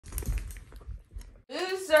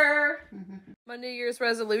sir. My New Year's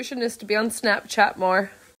resolution is to be on Snapchat more.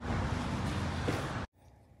 What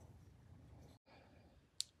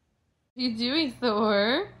are you doing,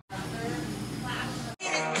 Thor?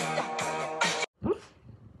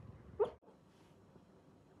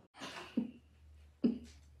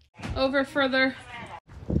 Over further.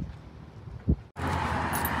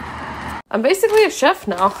 I'm basically a chef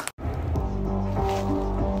now.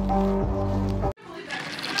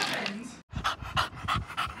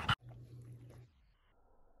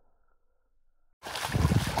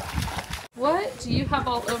 What do you have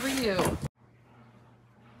all over you?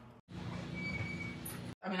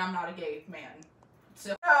 I mean, I'm not a gay man.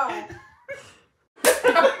 So.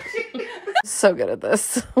 So good at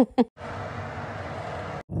this.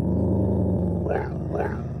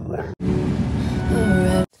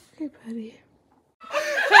 Okay, buddy.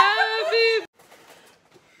 Happy.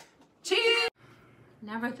 Cheese.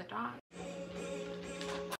 Never the dog.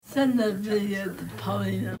 Send the video to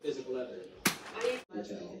Paulina. Physical evidence. What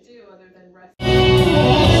do you do other than rest?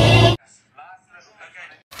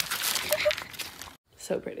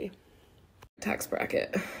 So pretty. Tax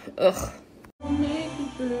bracket. Ugh.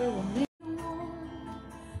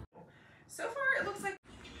 So far, it looks like.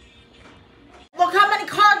 Look how many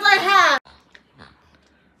cards I have!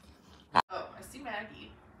 Oh, I see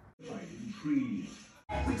Maggie.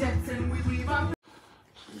 We dance and we leave up.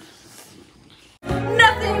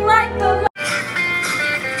 Nothing like the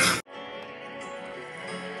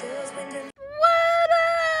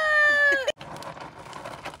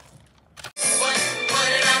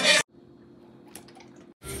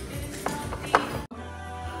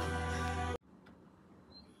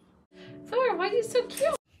Thor, why are you so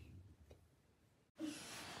cute?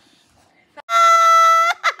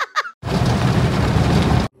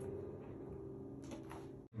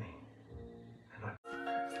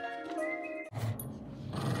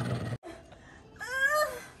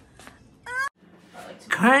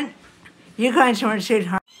 Cunt, you guys want to shoot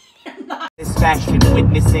her? Satisfaction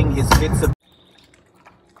witnessing his fits of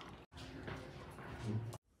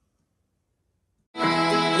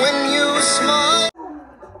when you smile.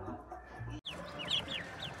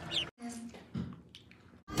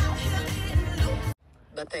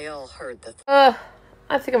 But they all heard the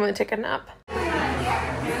I think I'm gonna take a nap.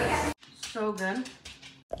 So good.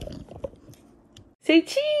 Say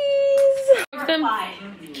cheese! Them.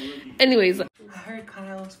 Anyways. I heard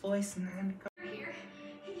Kyle's voice in the end.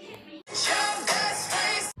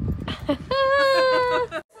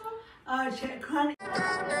 Shit, Connie.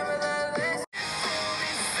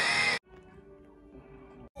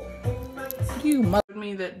 You mother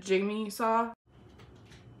me that Jamie saw.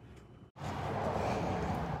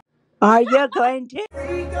 Are you going to?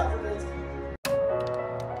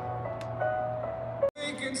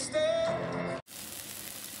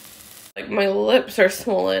 Like my lips are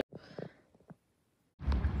swollen.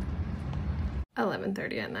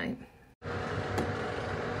 11:30 at night.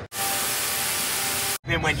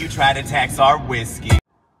 Then when you try to tax our whiskey.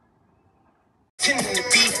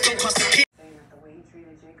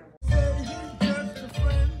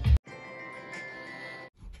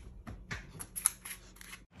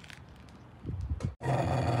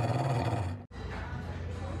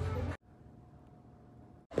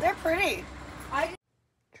 They're pretty.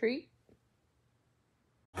 Treat.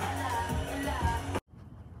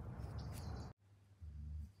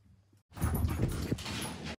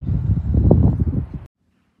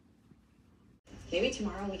 Maybe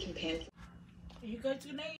tomorrow we can pan. Are you guys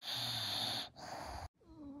gonna eat?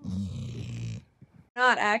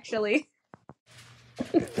 Not actually.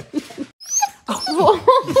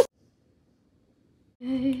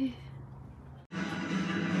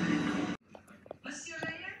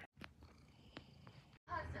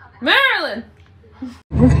 Marilyn!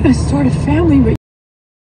 We're gonna start a family.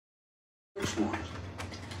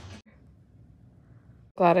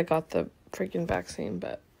 Glad I got the freaking vaccine,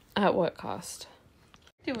 but at what cost?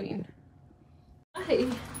 What are you doing? Hi.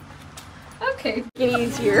 Okay, get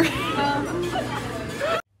easier.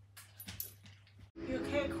 You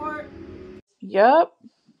okay, Court? Yup.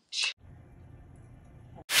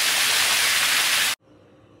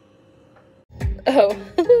 Oh.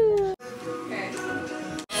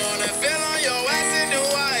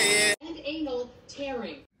 And anal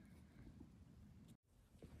tearing.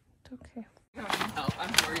 It's okay. Oh,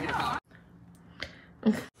 I'm worried about.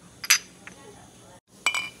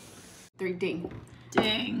 3 ding.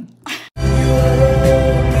 Dang.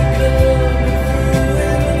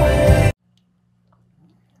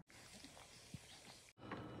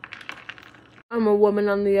 I'm a woman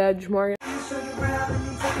on the edge, Morgan.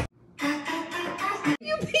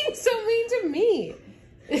 You being so mean to me.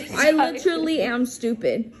 I literally am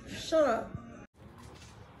stupid. Shut up.